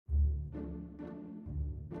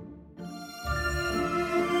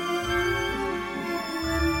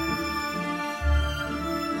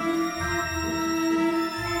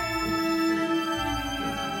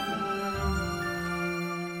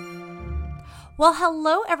Well,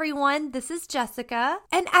 hello everyone. This is Jessica.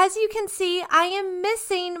 And as you can see, I am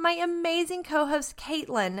missing my amazing co-host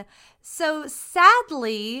Caitlin. So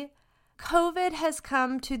sadly, COVID has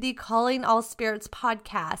come to the Calling All Spirits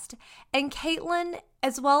podcast. And Caitlin,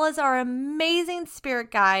 as well as our amazing spirit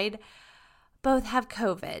guide, both have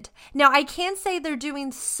COVID. Now, I can say they're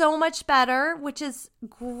doing so much better, which is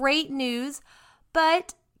great news,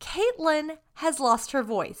 but Caitlin has lost her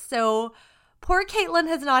voice. So poor Caitlin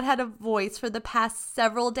has not had a voice for the past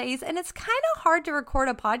several days, and it's kind of hard to record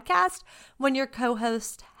a podcast when your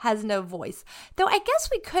co-host has no voice. Though I guess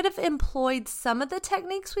we could have employed some of the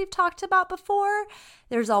techniques we've talked about before.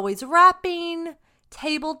 There's always rapping,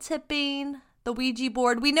 table tipping, the Ouija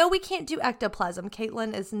board. We know we can't do ectoplasm.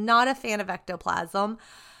 Caitlin is not a fan of ectoplasm.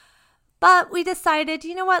 But we decided,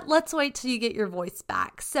 you know what, let's wait till you get your voice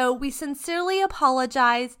back. So we sincerely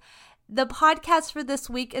apologize. The podcast for this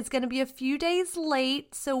week is going to be a few days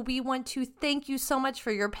late, so we want to thank you so much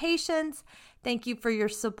for your patience. Thank you for your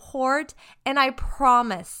support, and I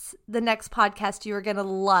promise the next podcast you are going to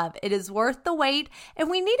love. It is worth the wait, and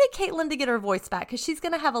we needed Caitlin to get her voice back because she's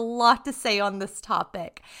going to have a lot to say on this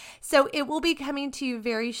topic. So it will be coming to you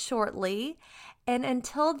very shortly, and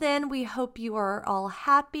until then, we hope you are all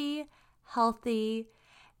happy, healthy,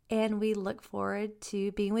 and we look forward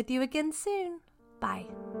to being with you again soon. Bye.